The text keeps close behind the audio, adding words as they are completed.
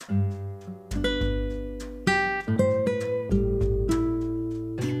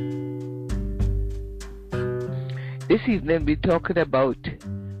this evening we're talking about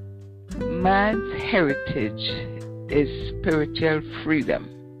man's heritage is spiritual freedom.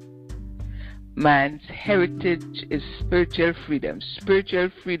 Man's heritage is spiritual freedom. Spiritual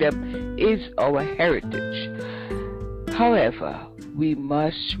freedom is our heritage. However, we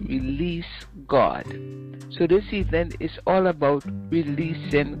must release God. So this evening is all about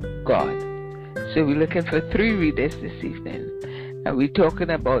releasing God. So we're looking for 3 readers this evening. And we're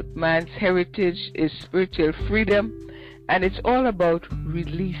talking about man's heritage is spiritual freedom. And it's all about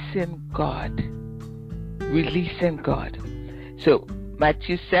releasing God. Releasing God. So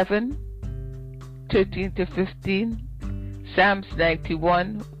Matthew 7, 13 to 15, Psalms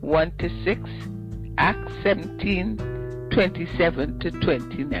 91, 1 to 6, Acts 17, 27 to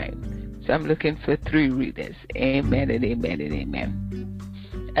 29. So I'm looking for 3 readers. Amen and amen and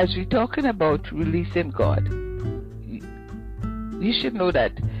amen. As we're talking about releasing God, you should know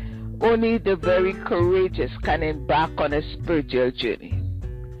that only the very courageous can embark on a spiritual journey.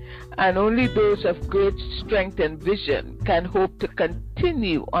 And only those of great strength and vision can hope to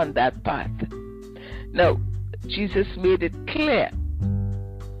continue on that path. Now, Jesus made it clear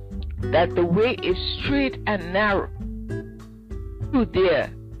that the way is straight and narrow. Who there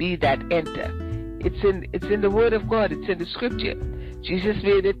be that enter? It's in the Word of God. It's in the Scripture. Jesus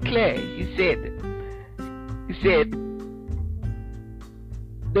made it clear. He said,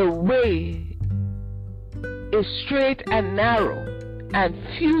 the way is straight and narrow, and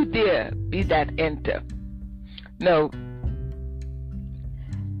few there be that enter. Now,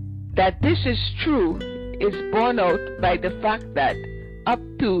 that this is true is borne out by the fact that up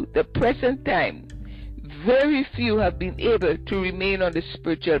to the present time, very few have been able to remain on the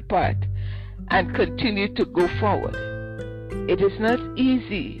spiritual path and continue to go forward. It is not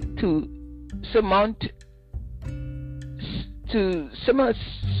easy to surmount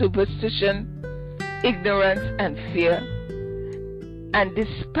superstition, ignorance, and fear. And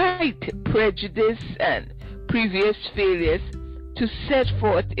despite prejudice and previous failures, to set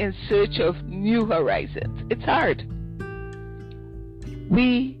forth in search of new horizons. It's hard.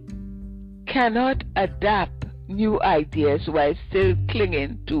 We cannot adapt new ideas while still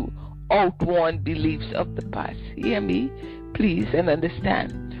clinging to outworn beliefs of the past. Hear me, please, and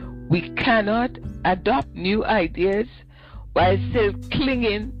understand. We cannot adopt new ideas while still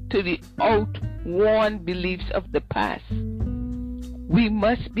clinging to the outworn beliefs of the past. We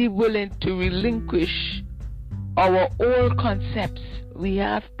must be willing to relinquish our old concepts. We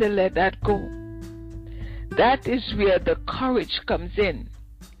have to let that go. That is where the courage comes in,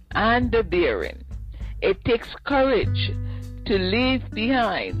 and the daring. It takes courage to leave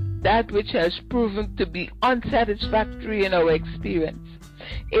behind that which has proven to be unsatisfactory in our experience.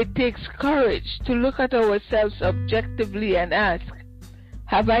 It takes courage to look at ourselves objectively and ask,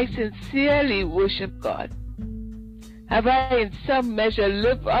 have I sincerely worshipped God? Have I in some measure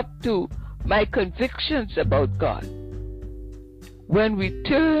lived up to my convictions about God? When we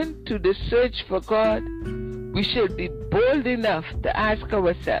turn to the search for God, we should be bold enough to ask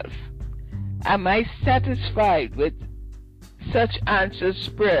ourselves, am I satisfied with such answered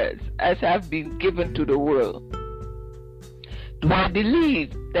prayers as have been given to the world? Do I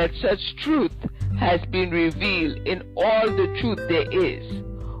believe that such truth has been revealed in all the truth there is?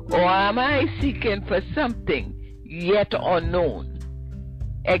 Or am I seeking for something yet unknown,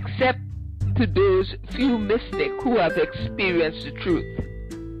 except to those few mystics who have experienced the truth?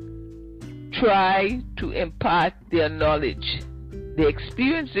 Try to impart their knowledge. They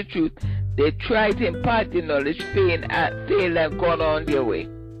experience the truth. They try to impart the knowledge, fail and gone on their way.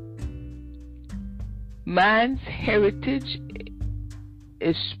 Man's heritage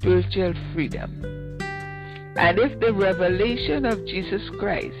is spiritual freedom. And if the revelation of Jesus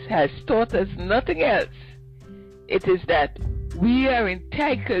Christ has taught us nothing else, it is that we are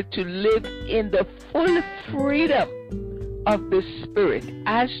entitled to live in the full freedom of the Spirit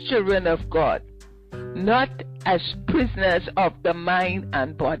as children of God, not as prisoners of the mind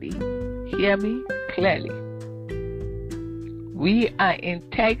and body. Hear me clearly. We are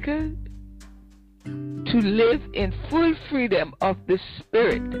entitled to live in full freedom of the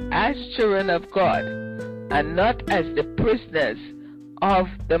Spirit as children of God, and not as the prisoners of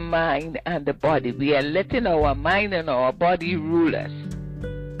the mind and the body. We are letting our mind and our body rule us.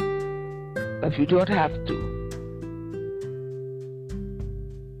 But we don't have to.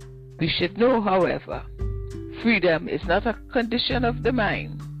 We should know, however, freedom is not a condition of the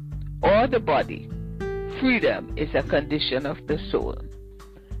mind or the body. Freedom is a condition of the soul.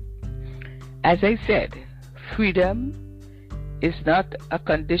 As I said, freedom is not a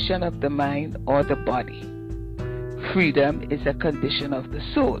condition of the mind or the body. Freedom is a condition of the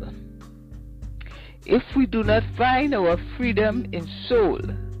soul. If we do not find our freedom in soul,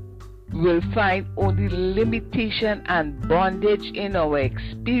 we will find only limitation and bondage in our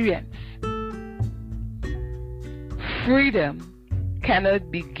experience. Freedom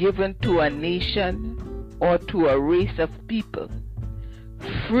cannot be given to a nation or to a race of people.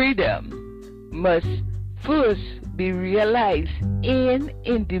 Freedom must first be realized in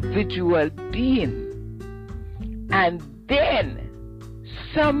individual being, and then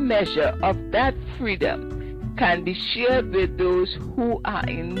some measure of that freedom can be shared with those who are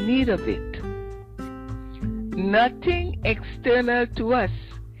in need of it. Nothing external to us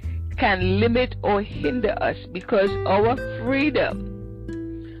can limit or hinder us, because our freedom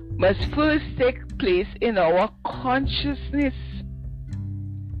must first take place in our consciousness,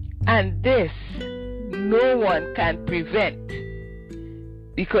 and this no one can prevent,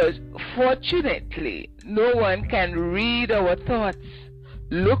 because fortunately no one can read our thoughts,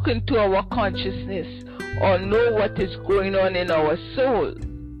 look into our consciousness, or know what is going on in our soul.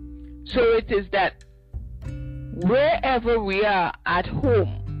 So it is that wherever we are, at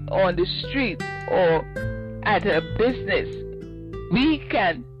home, on the street, or at a business, we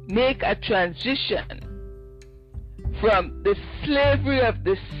can make a transition from the slavery of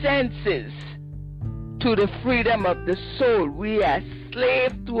the senses to the freedom of the soul. We are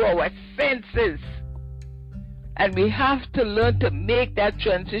slaves to our senses, and we have to learn to make that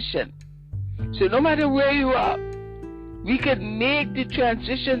transition. So no matter where you are, we can make the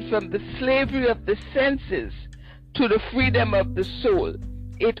transition from the slavery of the senses to the freedom of the soul.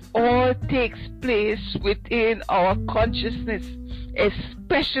 It all takes place within our consciousness,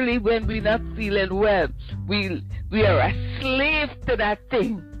 especially when we're not feeling well. We are a slave to that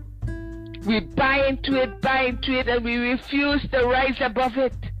thing. We buy into it, and we refuse to rise above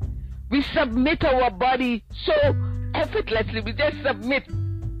it. We submit our body so effortlessly. We just submit.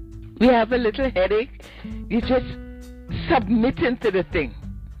 We have a little headache. You just submitting to the thing.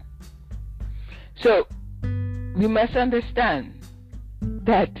 So we must understand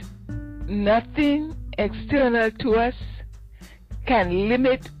that nothing external to us can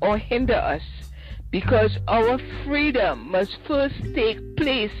limit or hinder us, because our freedom must first take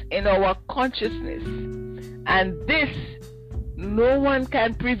place in our consciousness, and this no one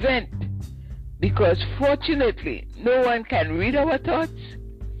can prevent, because fortunately no one can read our thoughts,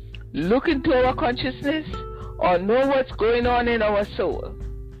 look into our consciousness, or know what's going on in our soul.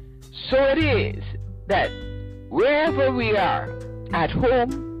 So it is that wherever we are, at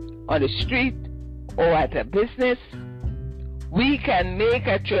home, on the street, or at a business, we can make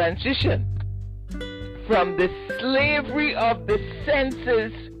a transition from the slavery of the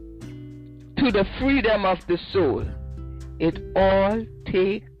senses to the freedom of the soul. It all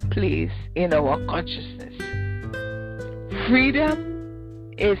takes place in our consciousness.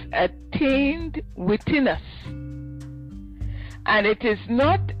 Freedom is attained within us, and it is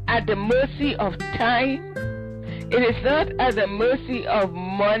not at the mercy of time. It is not at the mercy of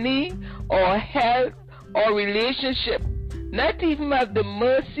money or health or relationship, not even at the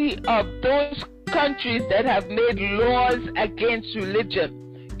mercy of those countries that have made laws against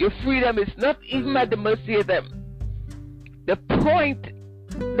religion. Your freedom is not even at the mercy of them. The point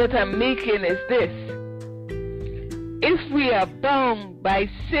that I'm making is this: if we are bound by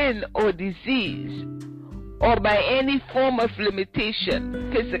sin or disease, or by any form of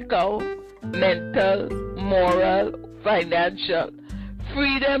limitation, physical, mental, moral, financial,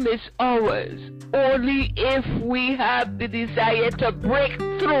 freedom is ours only if we have the desire to break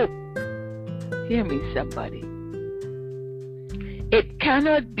through. Hear me, somebody. It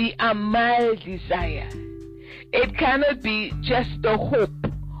cannot be a mild desire. It cannot be just a hope,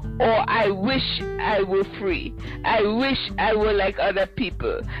 or I wish I were free. I wish I were like other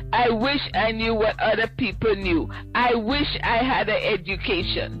people. I wish I knew what other people knew. I wish I had an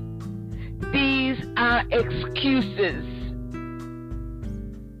education. These are excuses.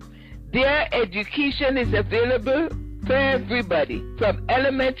 Their education is available for everybody, from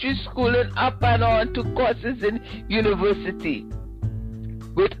elementary school and up and on to courses in university,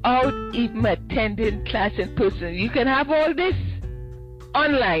 without even attending class in person. You can have all this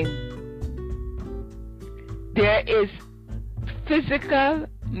online. There is physical,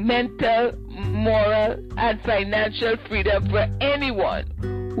 mental, moral, and financial freedom for anyone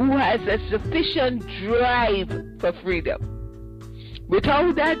who has a sufficient drive for freedom.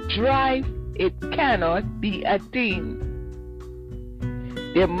 Without that drive, it cannot be attained.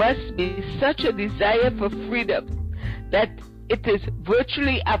 There must be such a desire for freedom that it is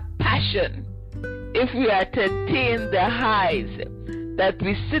virtually a passion if we are to attain the highs that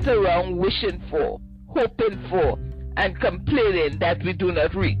we sit around wishing for, hoping for, and complaining that we do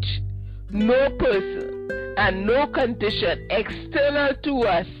not reach. no person, and no condition external to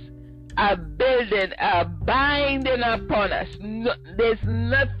us are building, are binding upon us. No, there's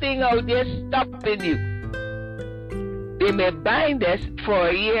nothing out there stopping you. They may bind us for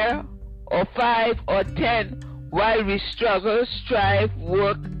a year or 5 or 10 while we struggle, strive,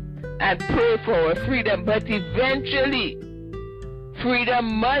 work, and pray for our freedom. But eventually,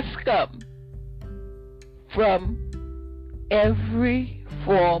 freedom must come from every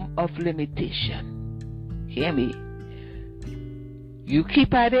form of limitation. Hear me. You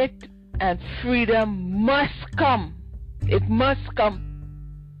keep at it, and freedom must come. It must come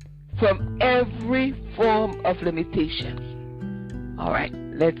from every form of limitation. All right,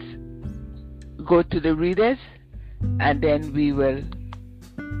 let's go to the readers, and then we will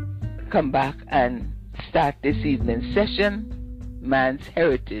come back and start this evening's session. Man's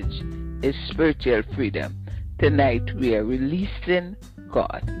heritage is spiritual freedom. Tonight we are releasing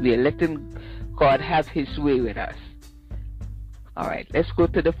God. We are letting God have his way with us. All right, let's go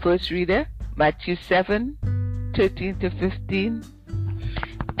to the first reader, Matthew 7:13-15.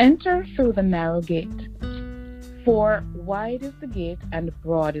 Enter through the narrow gate, for wide is the gate and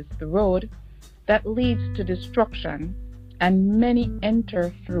broad is the road that leads to destruction, and many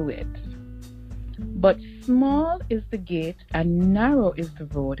enter through it. But small is the gate and narrow is the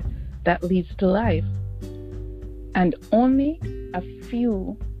road that leads to life, and only a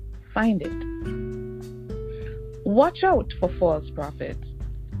few find it. Watch out for false prophets.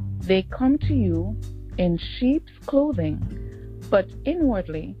 They come to you in sheep's clothing, but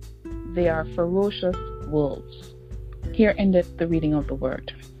inwardly they are ferocious wolves. Here endeth the reading of the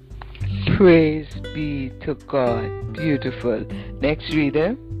word. Praise be to God. Beautiful. Next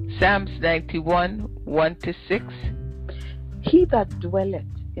reader, Psalms 91:1-6. He that dwelleth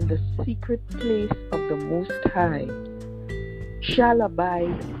in the secret place of the Most High shall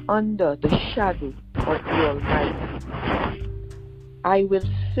abide under the shadow of the Almighty. I will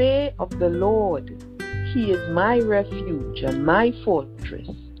say of the Lord, He is my refuge and my fortress,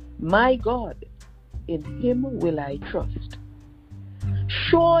 my God, in Him will I trust.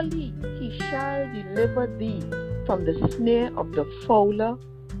 Surely He shall deliver thee from the snare of the fowler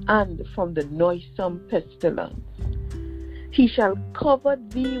and from the noisome pestilence. He shall cover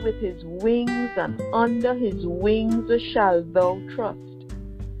thee with his wings, and under his wings shalt thou trust.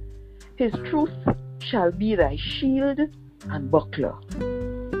 His truth shall be thy shield and buckler.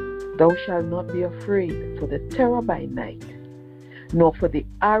 Thou shalt not be afraid for the terror by night, nor for the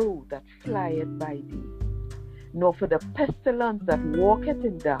arrow that flieth by day, nor for the pestilence that walketh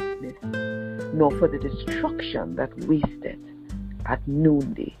in darkness, nor for the destruction that wasteth at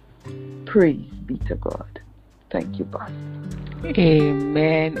noonday. Praise be to God. Thank you, God.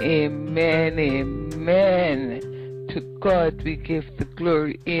 Amen, amen, amen. To God we give the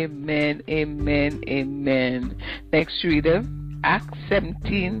glory. Amen, amen, amen. Next reader, Acts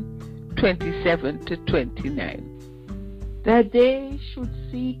 17:27-29. That they should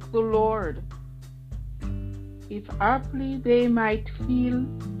seek the Lord, if haply they might feel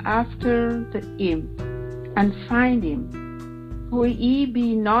after him, and find him. For he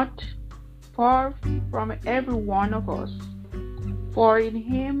be not far from every one of us. For in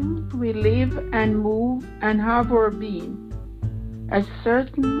him we live and move and have our being, as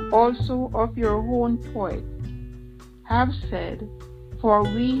certain also of your own poets have said, for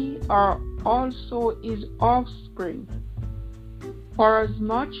we are also his offspring. For as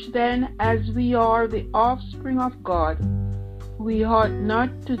much then as we are the offspring of God, we ought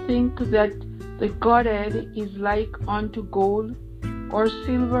not to think that the Godhead is like unto gold, or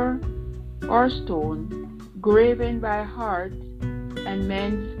silver, or stone, graven by heart and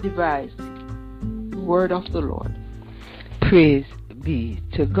men's device. Word of the Lord. Praise be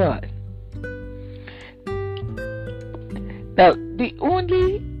to God. Now, the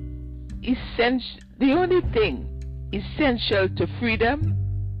only thing essential to freedom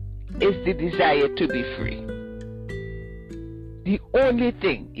is the desire to be free. The only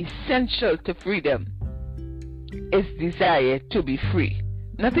thing essential to freedom is desire to be free.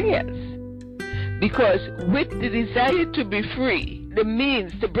 Nothing else. Because with the desire to be free, the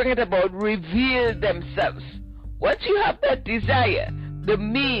means to bring it about reveal themselves. Once you have that desire, the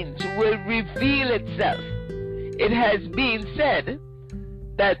means will reveal itself. It has been said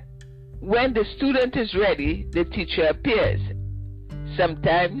that when the student is ready, the teacher appears.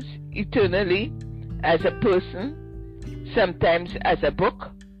 Sometimes eternally as a person, sometimes as a book.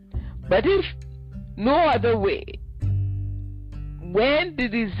 But if no other way, when the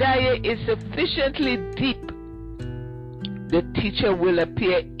desire is sufficiently deep, the teacher will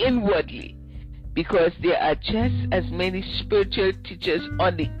appear inwardly. because there are just as many spiritual teachers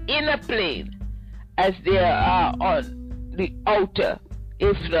on the inner plane as there are on the outer,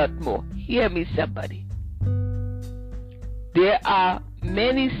 if not more. Hear me, somebody. There are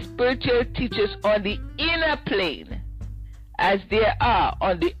many spiritual teachers on the inner plane as there are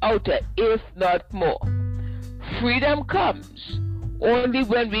on the outer, if not more. Freedom comes only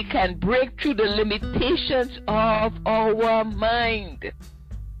when we can break through the limitations of our mind.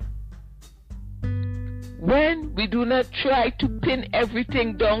 When we do not try to pin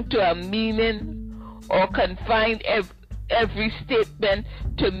everything down to a meaning or confine every statement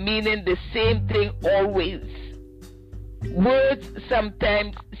to meaning the same thing always. Words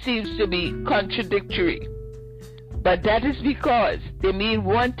sometimes seem to be contradictory, but that is because they mean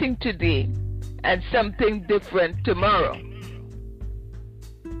one thing today and something different tomorrow.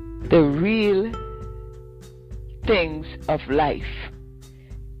 The real things of life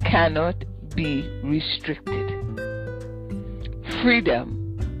cannot be restricted. Freedom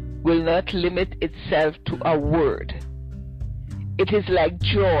will not limit itself to a word. It is like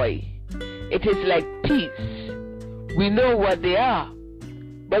joy. It is like peace. We know what they are,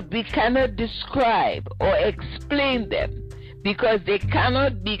 but we cannot describe or explain them because they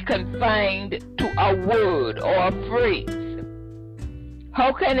cannot be confined to a word or a phrase.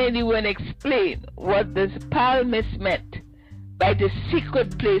 How can anyone explain what the psalmist meant by the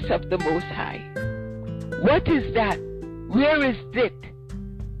secret place of the Most High? What is that? Where is it?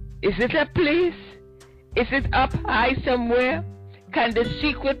 Is it a place? Is it up high somewhere? Can the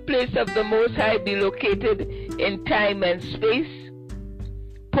secret place of the Most High be located in time and space?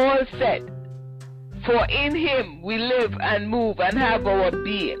 Paul said, "For in him we live and move and have our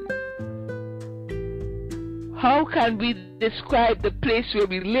being." How can we describe the place where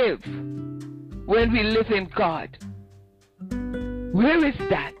we live when we live in God? Where is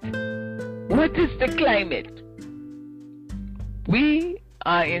that? What is the climate? We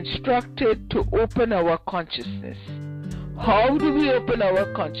are instructed to open our consciousness. How do we open our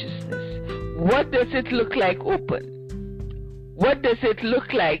consciousness? What does it look like open? What does it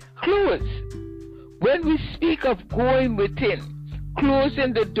look like closed? When we speak of going within,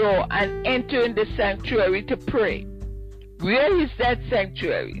 closing the door and entering the sanctuary to pray, where is that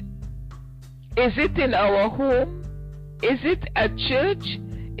sanctuary? Is it in our home? Is it a church?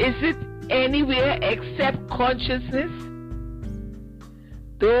 Is it anywhere except consciousness?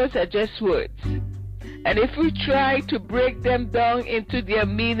 Those are just words. And if we try to break them down into their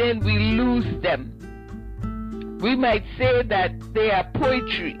meaning, we lose them. We might say that they are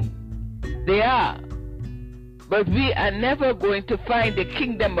poetry. They are. But we are never going to find the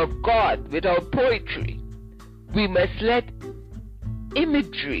kingdom of God without poetry. We must let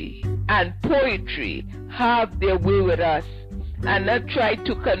imagery and poetry have their way with us and not try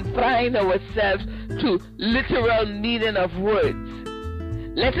to confine ourselves to literal meaning of words.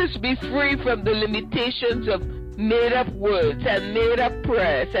 Let us be free from the limitations of made-up words and made-up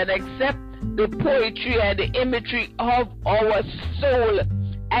prayers and accept the poetry and the imagery of our soul.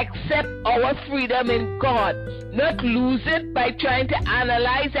 Accept our freedom in God, not lose it by trying to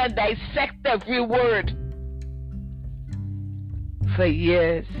analyze and dissect every word. For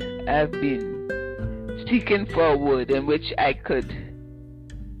years, I've been seeking for a word in which I could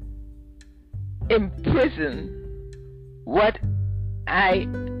imprison what I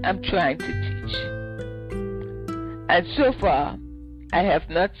am trying to teach. And so far, I have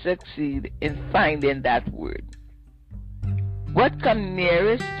not succeeded in finding that word. What comes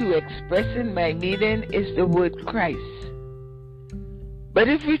nearest to expressing my meaning is the word Christ. But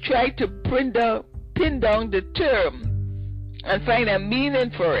if we try to pin down the term and find a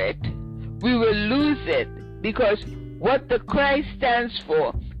meaning for it, we will lose it because what the Christ stands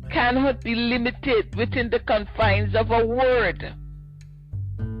for cannot be limited within the confines of a word.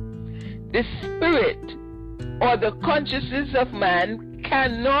 The spirit or the consciousness of man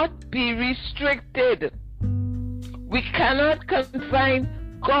cannot be restricted. We cannot confine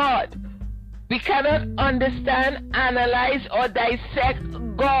God. We cannot understand, analyze, or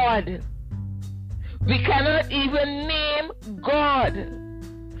dissect God. We cannot even name God.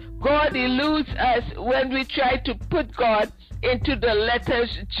 God eludes us when we try to put God into the letters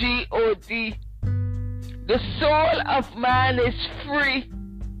G-O-D. The soul of man is free.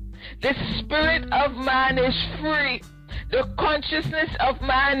 The spirit of man is free. The consciousness of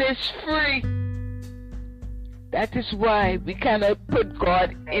man is free. That is why we cannot put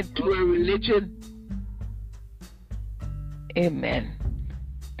God into a religion. Amen.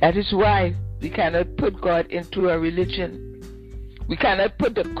 That is why we cannot put God into a religion. We cannot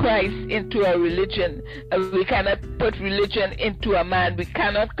put the Christ into a religion. We cannot put religion into a man. We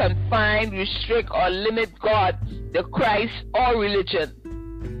cannot confine, restrict, or limit God, the Christ, or religion.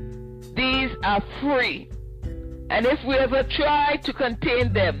 These are free. And if we ever try to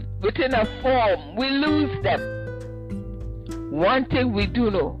contain them within a form, we lose them. One thing we do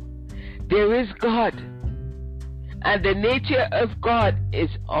know, there is God. And the nature of God is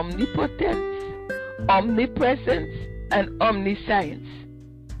omnipotence, omnipresence, and omniscience.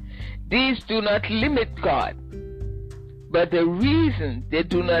 These do not limit God. But the reason they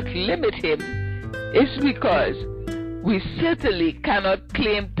do not limit him is because we certainly cannot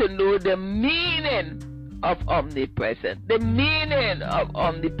claim to know the meaning of omnipresence, the meaning of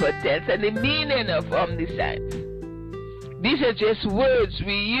omnipotence, and the meaning of omniscience. These are just words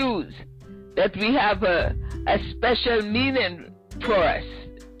we use that we have a special meaning for us,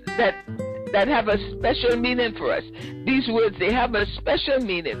 that have a special meaning for us. These words, they have a special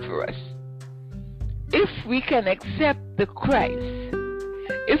meaning for us. If we can accept the Christ,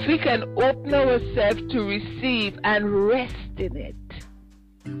 if we can open ourselves to receive and rest in it,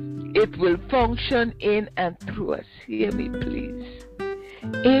 it will function in and through us. Hear me, please.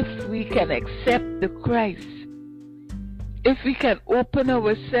 If we can accept the Christ, if we can open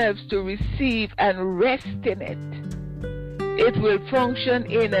ourselves to receive and rest in it, it will function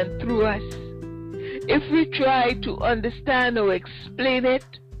in and through us. If we try to understand or explain it,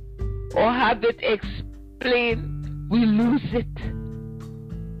 or have it explained, we lose it.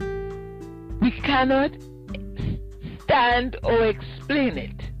 We cannot stand or explain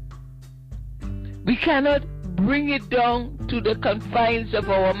it. We cannot bring it down to the confines of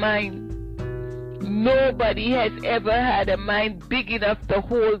our mind. Nobody has ever had a mind big enough to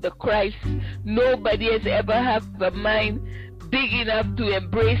hold the Christ. Nobody has ever had a mind big enough to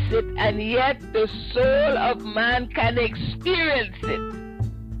embrace it, and yet the soul of man can experience it.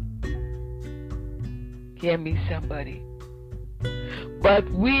 Hear me, somebody. But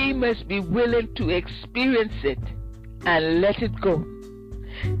we must be willing to experience it and let it go.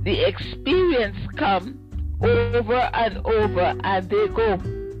 The experience comes over and over, and they go.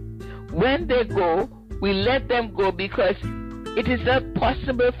 When they go, we let them go, because it is not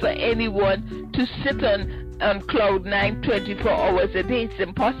possible for anyone to sit on cloud 9 24 hours a day. It's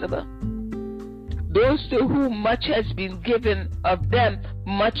impossible. Those to whom much has been given, of them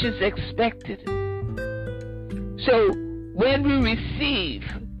much is expected. So when we receive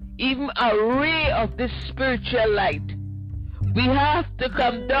even a ray of this spiritual light, we have to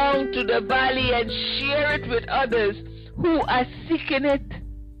come down to the valley and share it with others who are seeking it.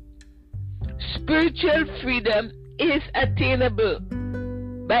 Spiritual freedom is attainable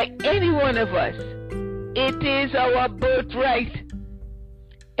by any one of us. It is our birthright.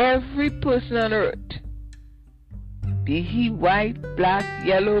 Every person on earth, be he white, black,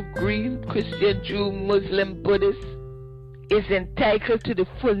 yellow, green, Christian, Jew, Muslim, Buddhist, is entitled to the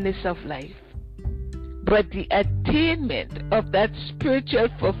fullness of life. But the attainment of that spiritual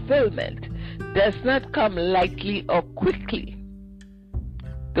fulfillment does not come lightly or quickly.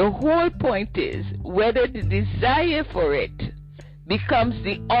 The whole point is whether the desire for it becomes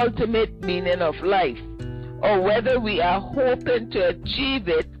the ultimate meaning of life, or whether we are hoping to achieve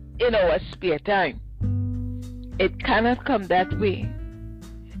it in our spare time. It cannot come that way.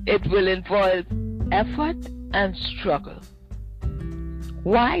 It will involve effort and struggle.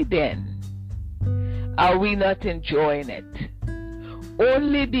 Why then are we not enjoying it?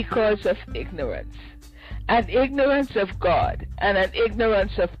 Only because of ignorance. An ignorance of God and an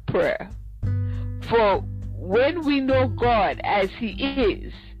ignorance of prayer. For when we know God as He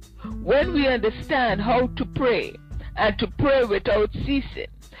is, when we understand how to pray and to pray without ceasing,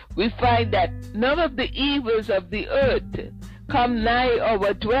 we find that none of the evils of the earth come nigh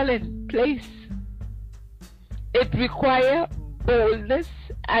our dwelling place. It requires boldness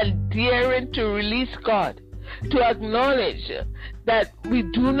and daring to release God, to acknowledge that we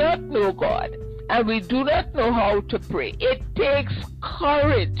do not know God and we do not know how to pray. It takes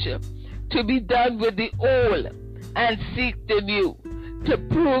courage to be done with the old and seek the new, to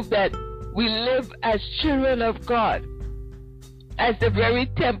prove that we live as children of God, as the very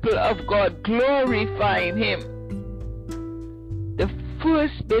temple of God, glorifying Him. The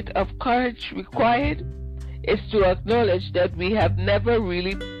first bit of courage required is to acknowledge that we have never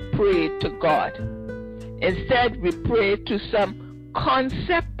really prayed to God. Instead, we pray to some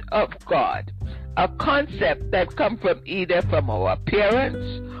concept of God, a concept that comes from either from our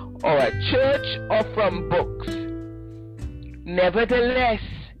parents or a church or from books. Nevertheless,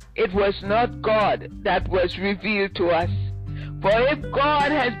 it was not God that was revealed to us. For if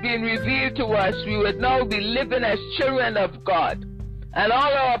God has been revealed to us, we would now be living as children of God. and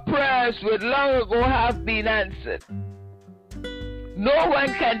all our prayers would long ago have been answered. No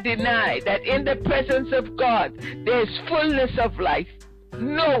one can deny that in the presence of God there is fullness of life.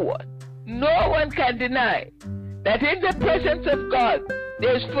 No one can deny that in the presence of God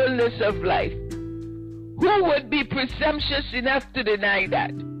there is fullness of life. Who would be presumptuous enough to deny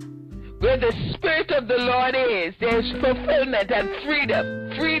that? Where the Spirit of the Lord is, there is fulfillment and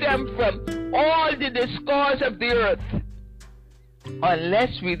freedom from all the discords of the earth.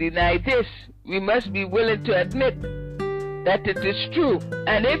 Unless we deny this, we must be willing to admit that it is true.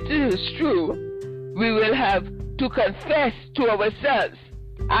 And if it is true, we will have to confess to ourselves,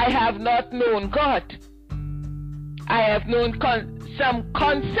 I have not known God. I have known some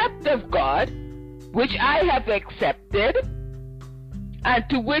concept of God, which I have accepted, and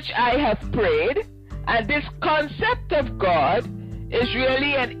to which I have prayed, and this concept of God is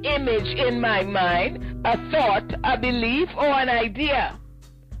really an image in my mind, a thought, a belief, or an idea.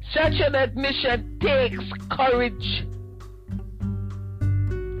 Such an admission takes courage.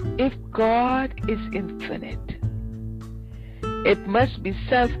 If God is infinite, it must be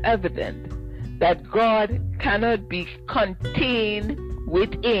self-evident that God cannot be contained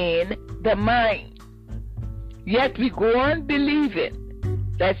within the mind. Yet we go on believing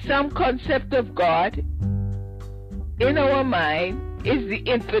that some concept of God in our mind is the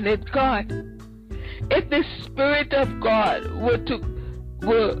infinite God. If the Spirit of God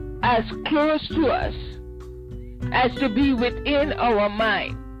were as close to us as to be within our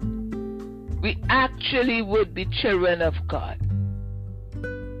mind, we actually would be children of God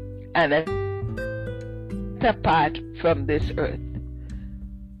and apart from this earth.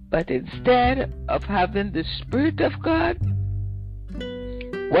 But instead of having the Spirit of God,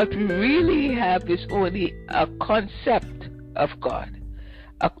 what we really have is only a concept of God.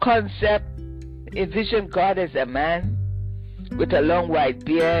 A concept, envision God as a man with a long white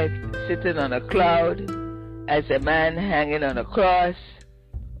beard sitting on a cloud, as a man hanging on a cross,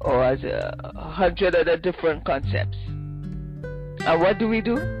 or as 100 other different concepts. And what do?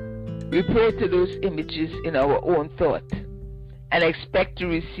 We pray to those images in our own thought and expect to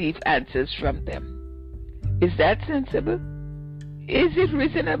receive answers from them. Is that sensible? Is it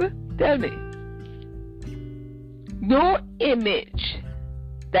reasonable? Tell me. No image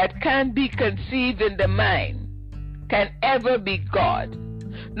that can be conceived in the mind can ever be God.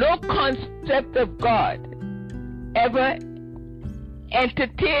 No concept of God ever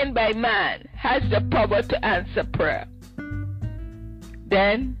entertained by man has the power to answer prayer.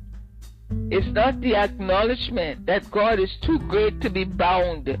 Then it's not the acknowledgement that God is too great to be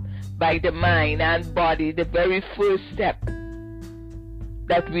bound by the mind and body the very first step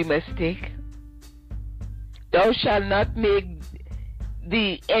that we must take. Thou shalt not make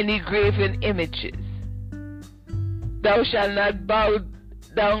thee any graven images. Thou shalt not bow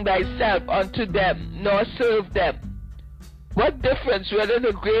down thyself unto them, nor serve them. What difference whether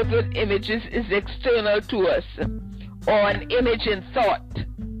the graven images is external to us or an image in thought?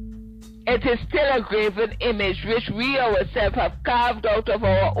 It is still a graven image which we ourselves have carved out of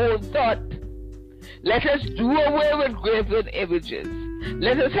our own thought. Let us do away with graven images.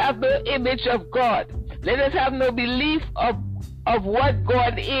 Let us have no image of God. Let us have no belief of what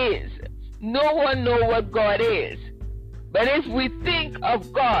God is. No one knows what God is. But if we think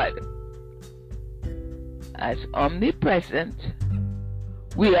of God as omnipresent,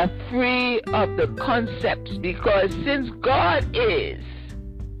 we are free of the concepts, because since God is,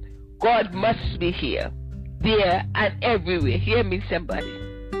 God must be here, there, and everywhere. Hear me, somebody.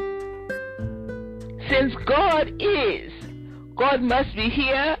 Since God is, God must be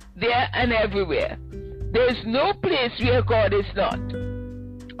here, there, and everywhere. There is no place where God is not,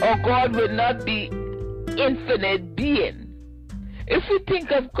 or God will not be infinite being. If we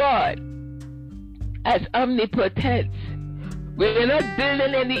think of God as omnipotent, we are not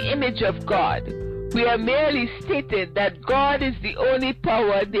building any image of God. We are merely stating that God is the only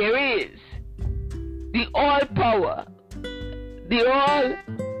power there is, the all power, the all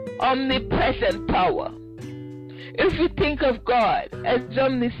omnipresent power. If we think of God as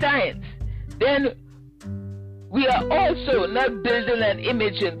omniscience, then we are also not building an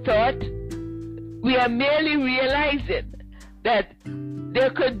image in thought. We are merely realizing that there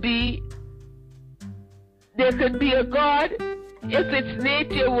could be a God if its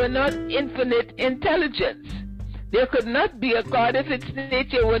nature were not infinite intelligence. There could not be a God if its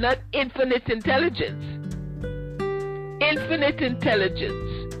nature were not infinite intelligence. Infinite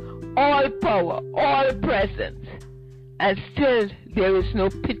intelligence, all power, all presence, and still there is no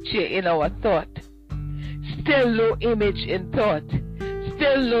picture in our thought. Still no image in thought.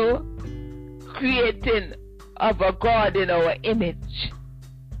 Still no creating of a God in our image.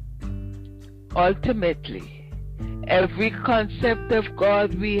 Ultimately, every concept of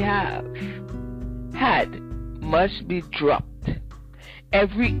God we had must be dropped.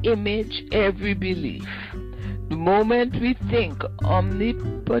 Every image, every belief. The moment we think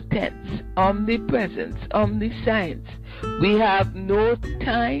omnipotence, omnipresence, omniscience, we have no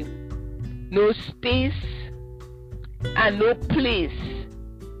time, no space, and no place.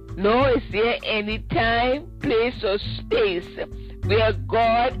 Nor is there any time, place, or space where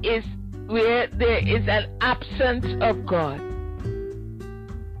there is an absence of God.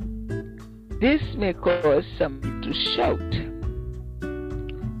 This may cause some to shout,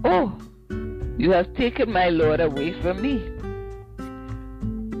 "Oh, you have taken my Lord away from me.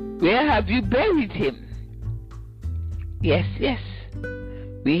 Where have you buried him?" Yes,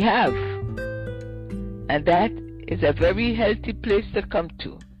 we have. And that is a very healthy place to come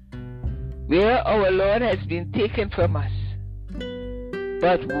to, where our Lord has been taken from us.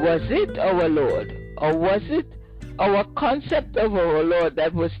 But was it our Lord, or was it our concept of our Lord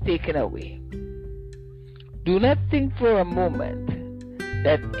that was taken away? Do not think for a moment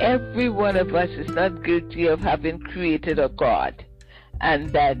that every one of us is not guilty of having created a God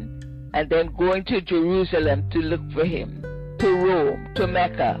and then going to Jerusalem to look for him, to Rome, to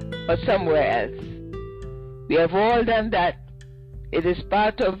Mecca, or somewhere else. We have all done that. It is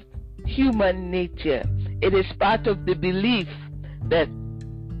part of human nature. It is part of the belief that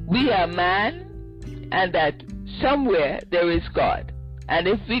we are man and that somewhere there is God. And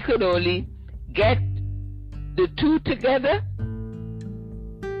if we could only get the two together,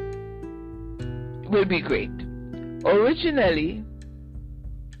 will be great. Originally,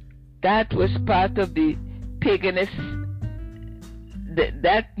 that was part of the paganist,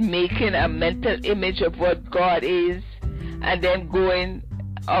 that making a mental image of what God is and then going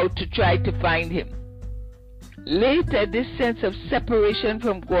out to try to find him. Later, this sense of separation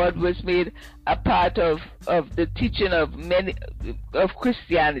from God was made a part of the teaching of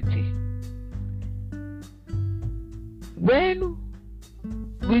Christianity. When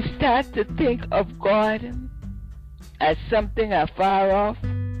we start to think of God as something afar off,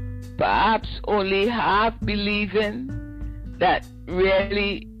 perhaps only half believing that there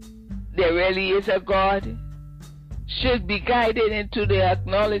really is a God, should be guided into the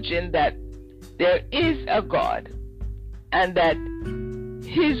acknowledging that there is a God and that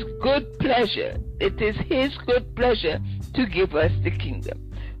his good pleasure, it is his good pleasure to give us the kingdom.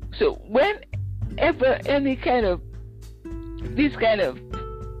 So whenever these kind of,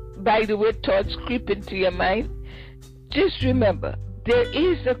 by the way, thoughts creep into your mind, just remember, there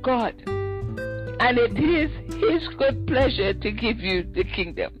is a God, and it is his good pleasure to give you the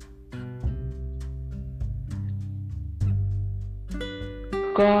kingdom.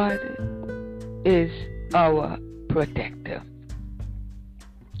 God is our protector.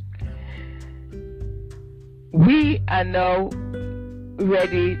 We are now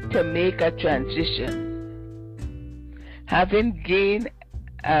ready to make a transition, having gained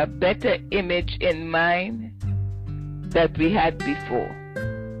a better image in mind that we had before,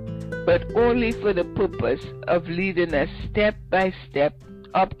 but only for the purpose of leading us step by step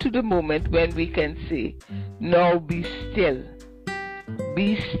up to the moment when we can say, "Now be still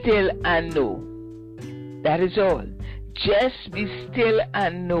and know." That is all. Just be still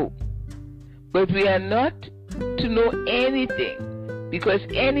and know. But we are not to know anything, because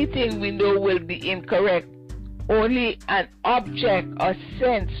anything we know will be incorrect. Only an object or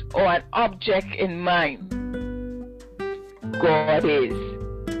sense or an object in mind. God is.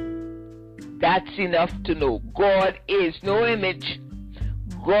 That's enough to know. God is. No image.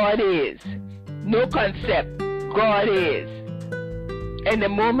 God is. No concept. God is. In the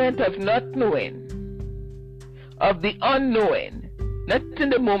moment of not knowing, of the unknowing, not in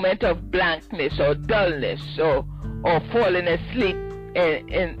the moment of blankness or dullness or falling asleep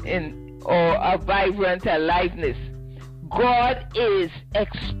or a vibrant aliveness, God is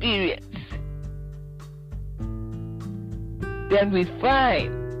experience. Then we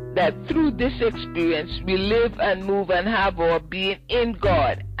find that through this experience we live and move and have our being in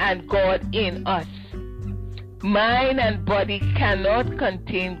God and God in us. Mind and body cannot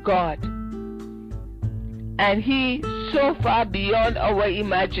contain God, and he so far beyond our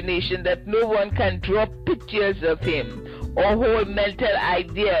imagination that no one can draw pictures of him or hold mental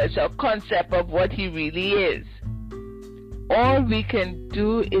ideas or concept of what he really is. All we can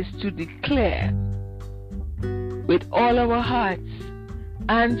do is to declare with all our hearts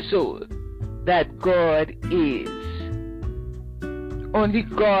and soul that God is. Only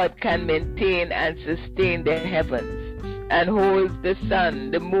God can maintain and sustain the heavens and holds the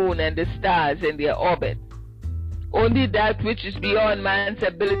sun, the moon, and the stars in their orbit. Only that which is beyond man's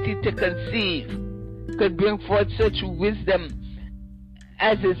ability to conceive could bring forth such wisdom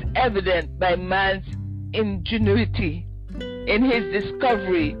as is evident by man's ingenuity in his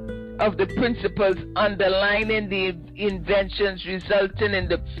discovery of the principles underlying the inventions resulting in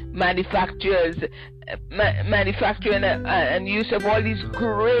the manufacturing and use of all these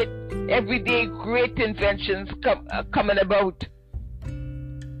great, everyday great inventions coming about.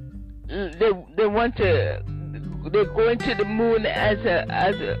 They want to, they're going to the moon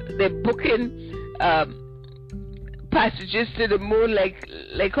they're booking passages to the moon like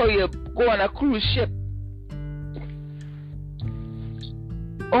how you go on a cruise ship.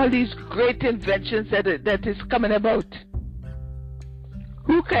 All these great inventions that is coming about.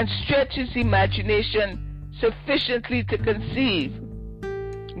 Who can stretch his imagination sufficiently to conceive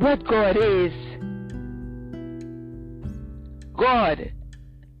what God is? God,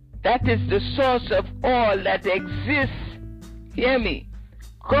 that is the source of all that exists. Hear me.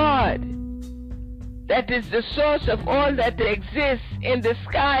 God, that is the source of all that exists in the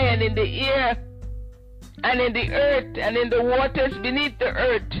sky and in the air and in the earth and in the waters beneath the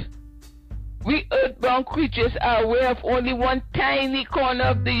earth. We earthbound creatures are aware of only one tiny corner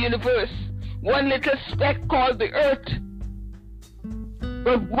of the universe, one little speck called the earth.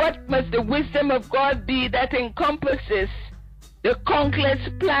 But what must the wisdom of God be that encompasses the countless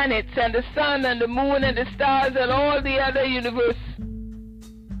planets and the sun and the moon and the stars and all the other universe?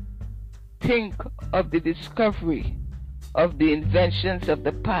 Think of the discovery of the inventions of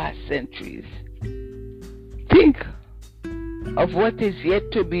the past centuries. Think of what is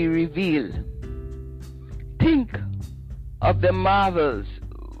yet to be revealed. Think of the marvels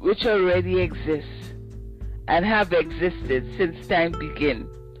which already exist and have existed since time began,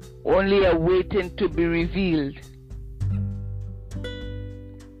 only awaiting to be revealed.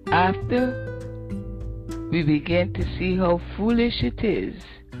 After we begin to see how foolish it is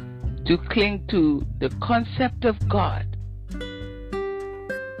to cling to the concept of God,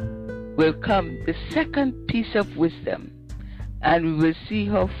 will come the second piece of wisdom, and we will see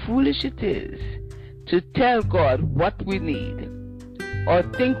how foolish it is to tell God what we need, or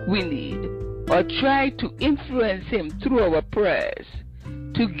think we need, or try to influence Him through our prayers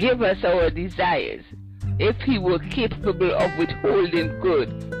to give us our desires, if He were capable of withholding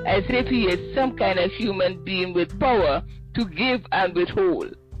good, as if He is some kind of human being with power to give and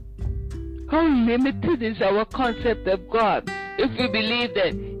withhold. How limited is our concept of God if we believe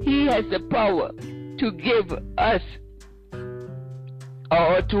that He has the power to give us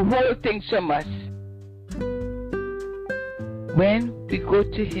or to hold things from us. When we go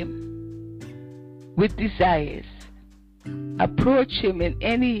to Him with desires, approach Him in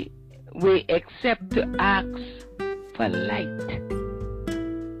any way except to ask for light.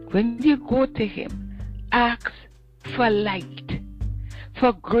 When you go to Him, ask for light,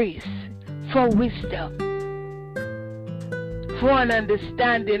 for grace, for wisdom, for an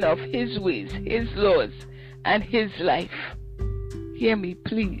understanding of His ways, His laws, and His life. Hear me,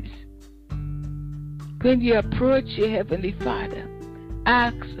 please. When you approach your Heavenly Father,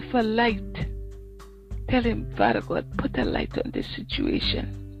 ask for light. Tell Him, Father God, put a light on this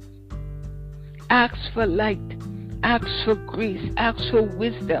situation. Ask for light, ask for grace, ask for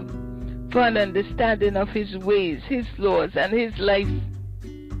wisdom, for an understanding of His ways, His laws, and His life.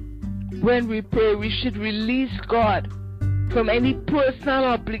 When we pray, we should release God from any personal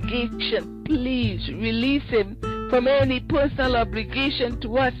obligation. Please release Him from any personal obligation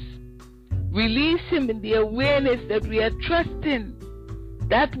to us. Release Him in the awareness that we are trusting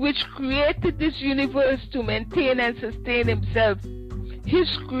that which created this universe to maintain and sustain Himself, His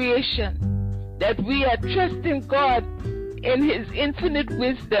creation, that we are trusting God in His infinite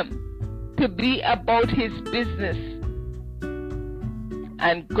wisdom to be about His business,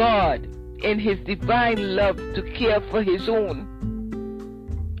 and God in His divine love to care for His own.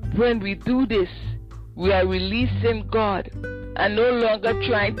 When we do this, we are releasing God and no longer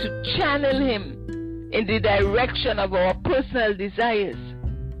trying to channel Him in the direction of our personal desires.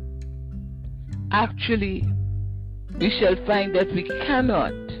 Actually, we shall find that we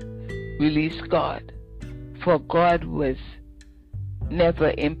cannot release God, for God was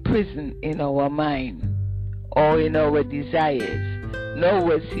never imprisoned in our mind or in our desires, nor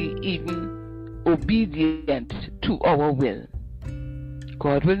was He even obedient to our will.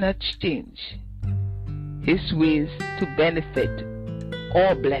 God will not change His ways to benefit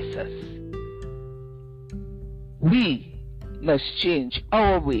or bless us. We must change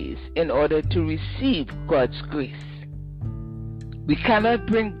our ways in order to receive God's grace. We cannot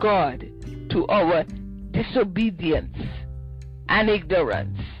bring God to our disobedience and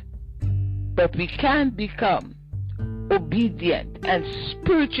ignorance, but we can become obedient and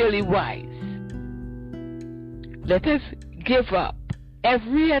spiritually wise. Let us give up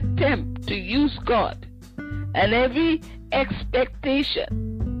every attempt to use God and every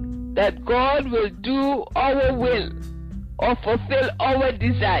expectation that God will do our will or fulfill our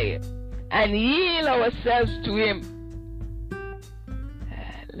desire, and yield ourselves to Him.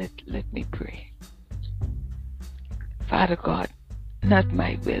 Let me pray. Father God, not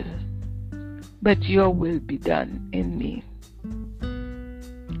my will, but your will be done in me.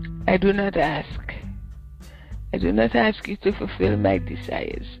 I do not ask you to fulfill my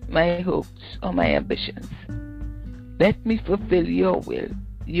desires, my hopes, or my ambitions. Let me fulfill your will,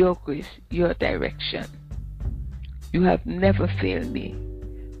 your grace, your direction. You have never failed me.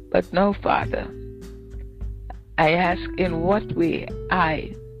 But now, Father, I ask in what way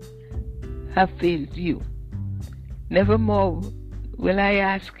I have failed you. Nevermore will I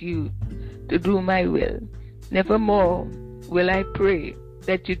ask you to do my will. Nevermore will I pray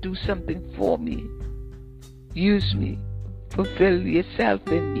that you do something for me. Use me. Fulfill yourself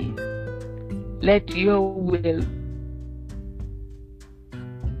in me. Let your will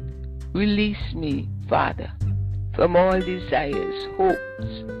release me, Father, from all desires,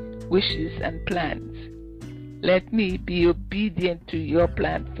 hopes, wishes, and plans. Let me be obedient to your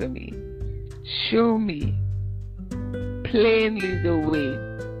plan for me. Show me plainly the way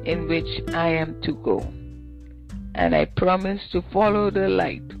in which I am to go, and I promise to follow the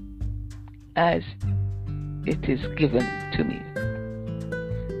light as it is given to me.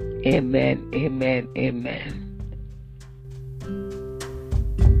 Amen, amen, amen.